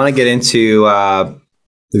 I want to get into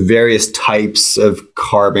the various types of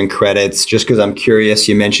carbon credits, just because I'm curious.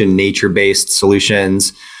 You mentioned nature-based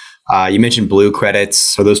solutions. You mentioned blue credits.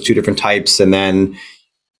 So those two different types, and then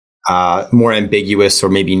more ambiguous or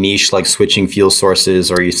maybe niche, like switching fuel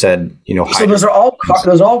sources, or you said, So those are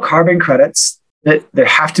all carbon credits that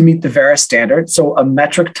have to meet the Verus standard. So a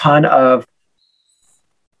metric ton of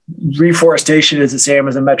reforestation is the same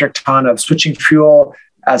as a metric ton of switching fuel,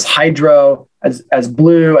 as hydro, as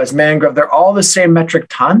blue, as mangrove. They're all the same metric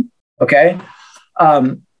ton. Okay.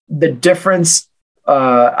 The difference,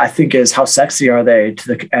 I think, is how sexy are they to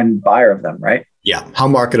the end buyer of them, right? Yeah. How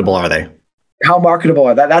marketable are they? How marketable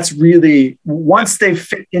are that's really, once they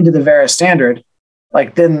fit into the Verus standard,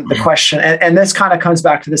 like then the question, and this kind of comes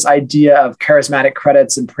back to this idea of charismatic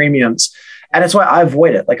credits and premiums. And that's why I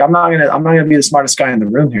avoid it. Like I'm not gonna be the smartest guy in the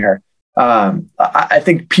room here. I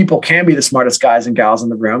think people can be the smartest guys and gals in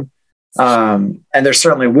the room. And there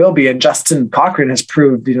certainly will be. And Justin Cochran has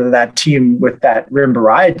proved, that team with that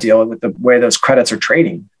Rimbarai deal, with the way those credits are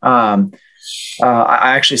trading. I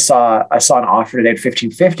actually saw an offer today at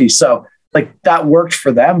 1550. So like that worked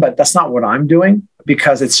for them, but that's not what I'm doing,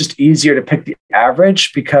 because it's just easier to pick the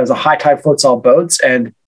average, because a high tide floats all boats,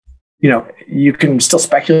 and you can still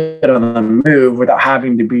speculate on the move without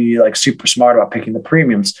having to be like super smart about picking the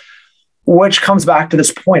premiums, which comes back to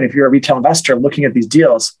this point. If you're a retail investor looking at these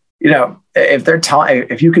deals,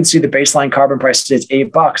 if you can see the baseline carbon price is $8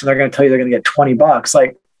 and they're going to tell you they're going to get $20,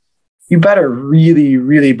 like you better really,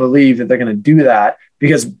 really believe that they're going to do that,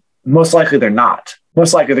 because most likely they're not.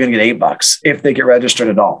 Most likely they're going to get $8 if they get registered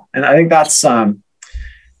at all. And I think that's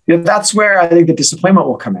where I think the disappointment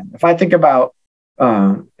will come in. If I think about,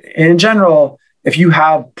 in general, if you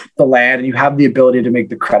have the land and you have the ability to make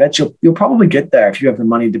the credits, you'll probably get there if you have the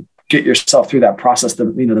money to get yourself through that process, the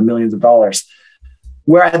millions of dollars.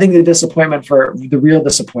 Where I think the real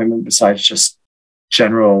disappointment, besides just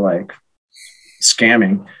general like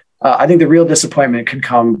scamming. I think the real disappointment can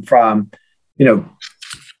come from,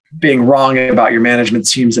 being wrong about your management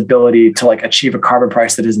team's ability to like achieve a carbon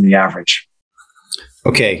price that isn't the average.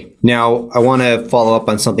 Okay. Now I want to follow up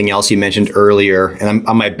on something else you mentioned earlier, and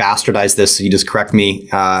I might bastardize this, so you just correct me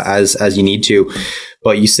as you need to.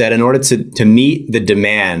 But you said in order to meet the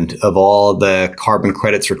demand of all the carbon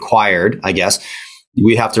credits required, I guess,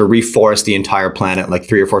 we have to reforest the entire planet like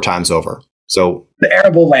 3 or 4 times over. So the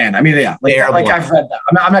arable land. I mean, yeah, I've read that.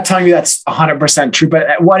 I'm not telling you that's 100% true,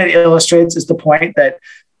 but what it illustrates is the point that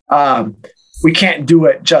we can't do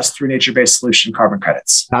it just through nature-based solution carbon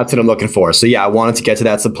credits. That's what I'm looking for. So yeah, I wanted to get to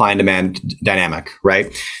that supply and demand dynamic,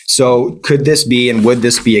 right? So could this be, and would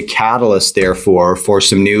this be a catalyst therefore for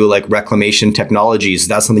some new like reclamation technologies?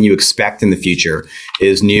 That's something you expect in the future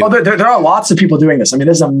is new. Oh, there are lots of people doing this. I mean,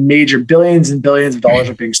 there's a major billions and billions of dollars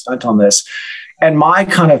are being spent on this. And my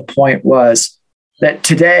kind of point was that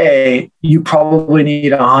today you probably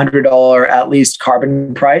need $100 at least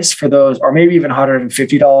carbon price for those, or maybe even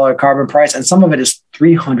 $150 carbon price. And some of it is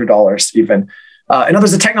 $300 even. In other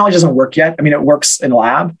words, the technology doesn't work yet. I mean, it works in a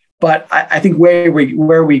lab, but I think where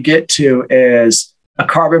we get to is a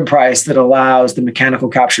carbon price that allows the mechanical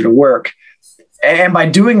capture to work. And by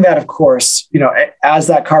doing that, of course, as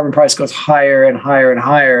that carbon price goes higher and higher and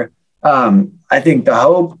higher, I think the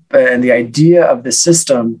hope and the idea of the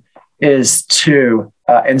system is to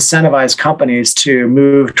incentivize companies to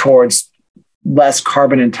move towards less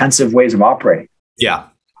carbon intensive ways of operating. Yeah.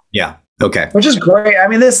 Okay. Which is great. I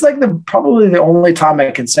mean, this is like probably the only time I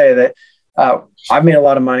can say that I've made a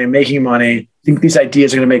lot of money, I'm making money. I think these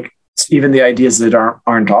ideas are going to make even the ideas that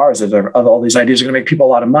aren't ours, that are, all these ideas are going to make people a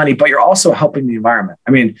lot of money, but you're also helping the environment.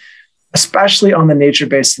 I mean, especially on the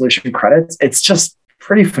nature-based solution credits, it's just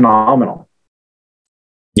pretty phenomenal.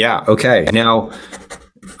 Yeah. Okay. Now,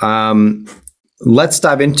 let's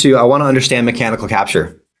dive into, I want to understand mechanical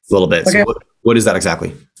capture a little bit. Okay. So what is that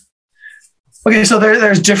exactly? Okay. So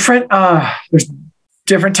there's different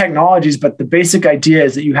technologies, but the basic idea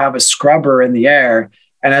is that you have a scrubber in the air,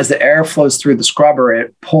 and as the air flows through the scrubber,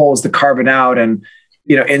 it pulls the carbon out. And,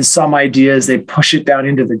 in some ideas, they push it down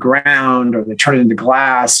into the ground, or they turn it into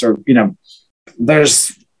glass, or,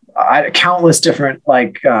 there's countless different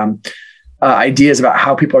ideas about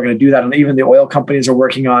how people are going to do that. And even the oil companies are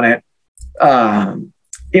working on it. I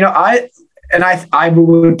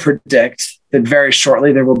would predict that very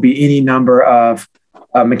shortly there will be any number of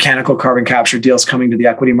mechanical carbon capture deals coming to the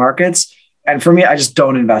equity markets. And for me, I just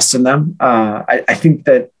don't invest in them. I think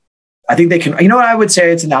they can, what I would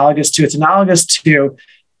say it's analogous to? It's analogous to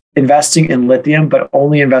investing in lithium, but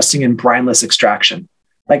only investing in brineless extraction.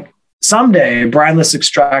 Like someday brineless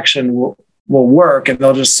extraction will work, and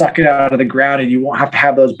they'll just suck it out of the ground, and you won't have to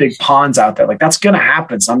have those big ponds out there. Like that's going to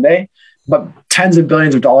happen someday, but tens of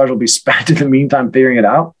billions of dollars will be spent in the meantime figuring it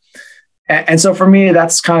out. And so for me,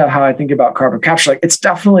 that's kind of how I think about carbon capture. Like it's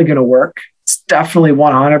definitely going to work. It's definitely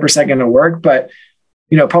 100% going to work, but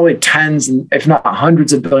probably tens, if not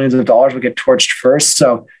hundreds of billions of dollars will get torched first.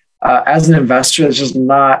 So as an investor, it's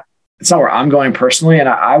not where I'm going personally. And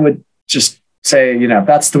I would just say, if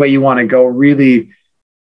that's the way you want to go, really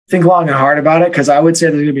think long and hard about it, because I would say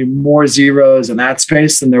there's going to be more zeros in that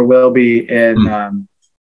space than there will be in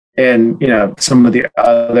some of the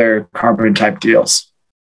other carbon type deals.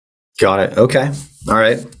 Got it. Okay. All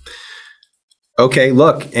right. Okay.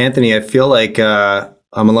 Look, Anthony, I feel like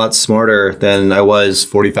I'm a lot smarter than I was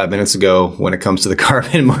 45 minutes ago when it comes to the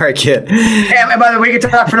carbon market. And by the way, we could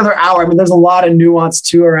talk for another hour. I mean, there's a lot of nuance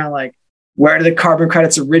too around like, where do the carbon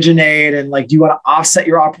credits originate? And like, do you want to offset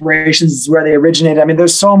your operations where they originate? I mean,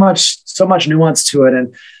 there's so much nuance to it.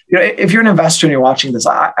 And, if you're an investor and you're watching this,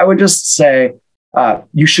 I would just say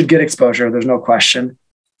you should get exposure. There's no question.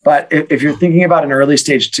 But if you're thinking about an early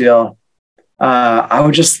stage deal, I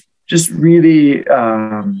would just really,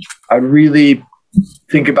 I'd really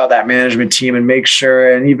think about that management team and make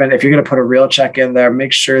sure, and even if you're going to put a real check in there,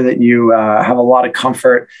 make sure that you have a lot of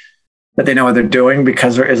comfort that they know what they're doing,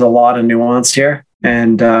 because there is a lot of nuance here.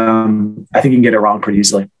 And I think you can get it wrong pretty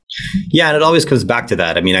easily. Yeah. And it always comes back to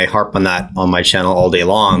that. I mean, I harp on that on my channel all day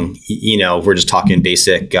long. We're just talking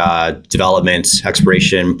basic development,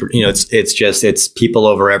 exploration. It's people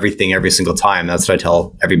over everything every single time. That's what I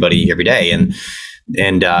tell everybody every day. And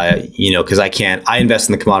because I invest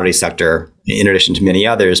in the commodity sector in addition to many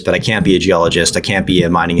others, but I can't be a geologist. I can't be a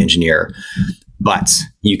mining engineer. But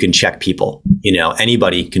you can check people.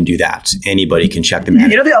 Anybody can do that. Anybody can check them.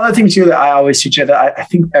 The other thing too that I always teach you that I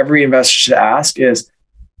think every investor should ask is,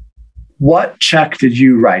 what check did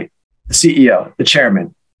you write? The CEO, the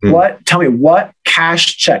chairman. Tell me what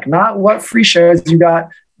cash check, not what free shares you got,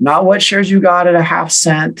 not what shares you got at a half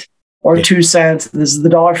cent, or 2 cents. This is the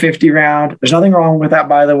 $1.50 round. There's nothing wrong with that,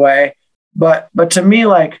 by the way. But to me,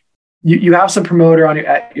 like you have some promoter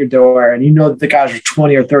at your door, and you know that the guys are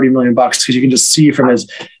 20 or 30 million bucks because you can just see from his.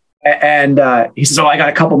 And he says, "Oh, I got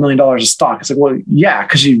a couple $1 million of stock." It's like, well, yeah,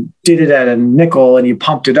 because you did it at a nickel and you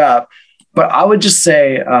pumped it up. But I would just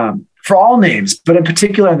say, for all names, but in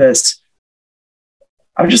particular this,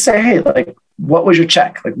 I would just say, hey, like, what was your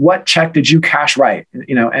check? Like, what check did you cash right?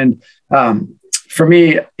 You know, and for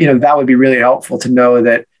me, you know, that would be really helpful to know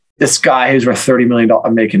that this guy who's worth $30 million,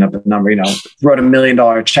 I'm making up a number, you know, wrote $1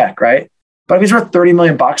 million check, right? But if he's worth $30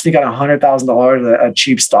 million and he got $100,000 a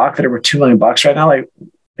cheap stock that are worth $2 million right now, like,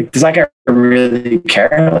 does that guy really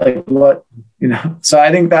care? Like, what, you know? So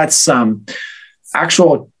I think that's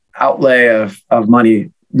actual outlay of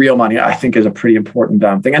money, real money, I think is a pretty important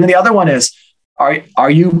thing. And then the other one is, are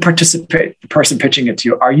you the person pitching it to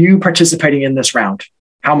you? Are you participating in this round?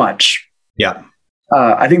 How much? Yeah.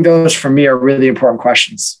 I think those for me are really important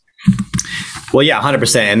questions. Well, yeah,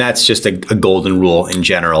 100%. And that's just a golden rule in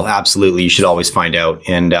general. Absolutely. You should always find out.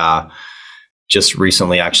 And just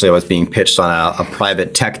recently, actually, I was being pitched on a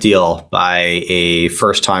private tech deal by a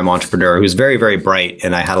first-time entrepreneur who's very, very bright,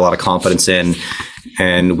 and I had a lot of confidence in.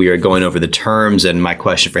 And we were going over the terms, and my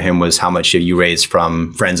question for him was, how much have you raised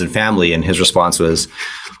from friends and family? And his response was,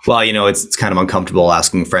 well, you know, it's kind of uncomfortable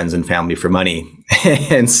asking friends and family for money.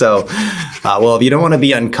 And so, well, if you don't want to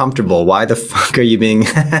be uncomfortable, why the fuck are you being,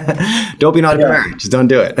 don't be an entrepreneur, just don't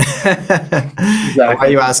do it. Exactly. Why are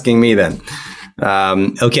you asking me then?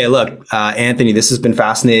 Okay, look, Anthony, this has been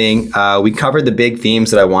fascinating. We covered the big themes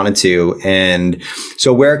that I wanted to. And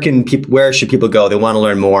so where should people go? They want to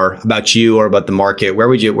learn more about you or about the market. Where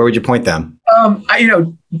would you point them?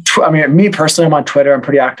 Me personally, I'm on Twitter. I'm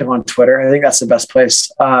pretty active on Twitter. I think that's the best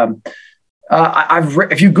place.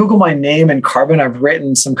 If you Google my name and Carbon, I've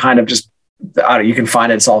written some kind of just, you can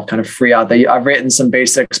find it. It's all kind of free out there. I've written some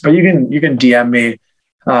basics, but you can DM me,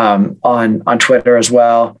 on Twitter as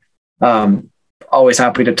well. Always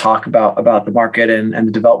happy to talk about the market and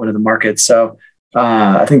the development of the market. So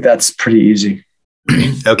I think that's pretty easy.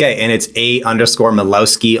 Okay. And it's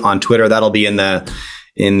 _Milewski on Twitter. That'll be in the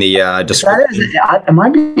description. I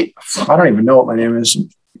don't even know what my name is.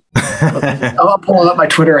 I'm pulling up my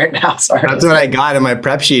Twitter right now. Sorry. That's what I got in my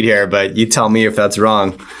prep sheet here, but you tell me if that's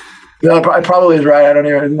wrong. No, it probably is right. I don't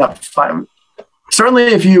even know. Fine. Certainly,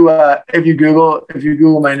 if you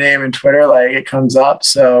Google my name and Twitter, like it comes up.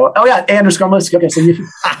 So, oh yeah, _Milewski. Okay, so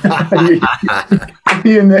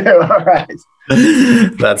you knew. All right.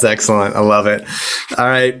 That's excellent. I love it. All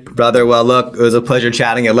right, brother. Well, look, it was a pleasure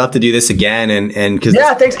chatting. I'd love to do this again. And because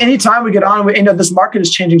thanks. Anytime we get on, this market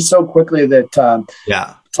is changing so quickly that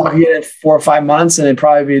talking it in 4 or 5 months, and it'd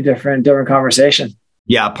probably be a different conversation.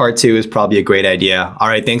 Yeah, part 2 is probably a great idea. All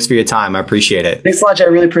right, thanks for your time. I appreciate it. Thanks a lot, Jay. I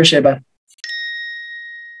really appreciate it, bud.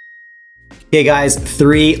 Okay guys,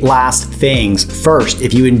 3 last things. First,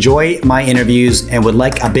 if you enjoy my interviews and would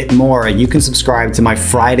like a bit more, you can subscribe to my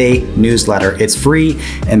Friday newsletter. It's free,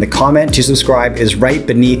 and the comment to subscribe is right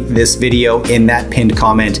beneath this video in that pinned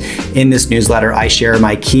comment. In this newsletter, I share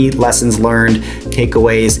my key lessons learned,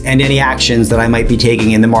 takeaways, and any actions that I might be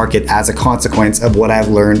taking in the market as a consequence of what I've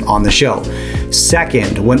learned on the show.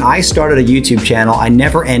 Second, when I started a YouTube channel, I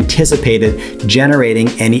never anticipated generating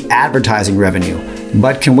any advertising revenue.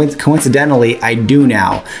 But coincidentally, I do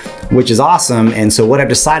now, which is awesome. And so what I've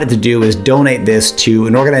decided to do is donate this to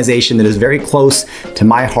an organization that is very close to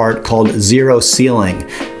my heart called Zero Ceiling.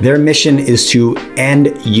 Their mission is to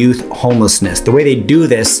end youth homelessness. The way they do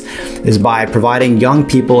this is by providing young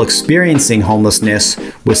people experiencing homelessness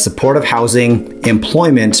with supportive housing,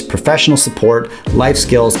 employment, professional support, life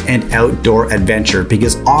skills, and outdoor adventure.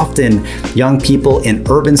 Because often young people in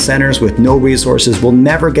urban centers with no resources will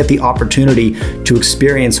never get the opportunity to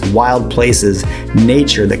experience wild places,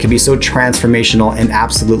 nature that can be so transformational, and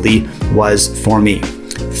absolutely was for me.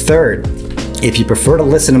 Third, if you prefer to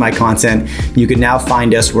listen to my content, you can now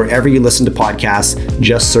find us wherever you listen to podcasts.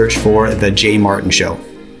 Just search for The Jay Martin Show.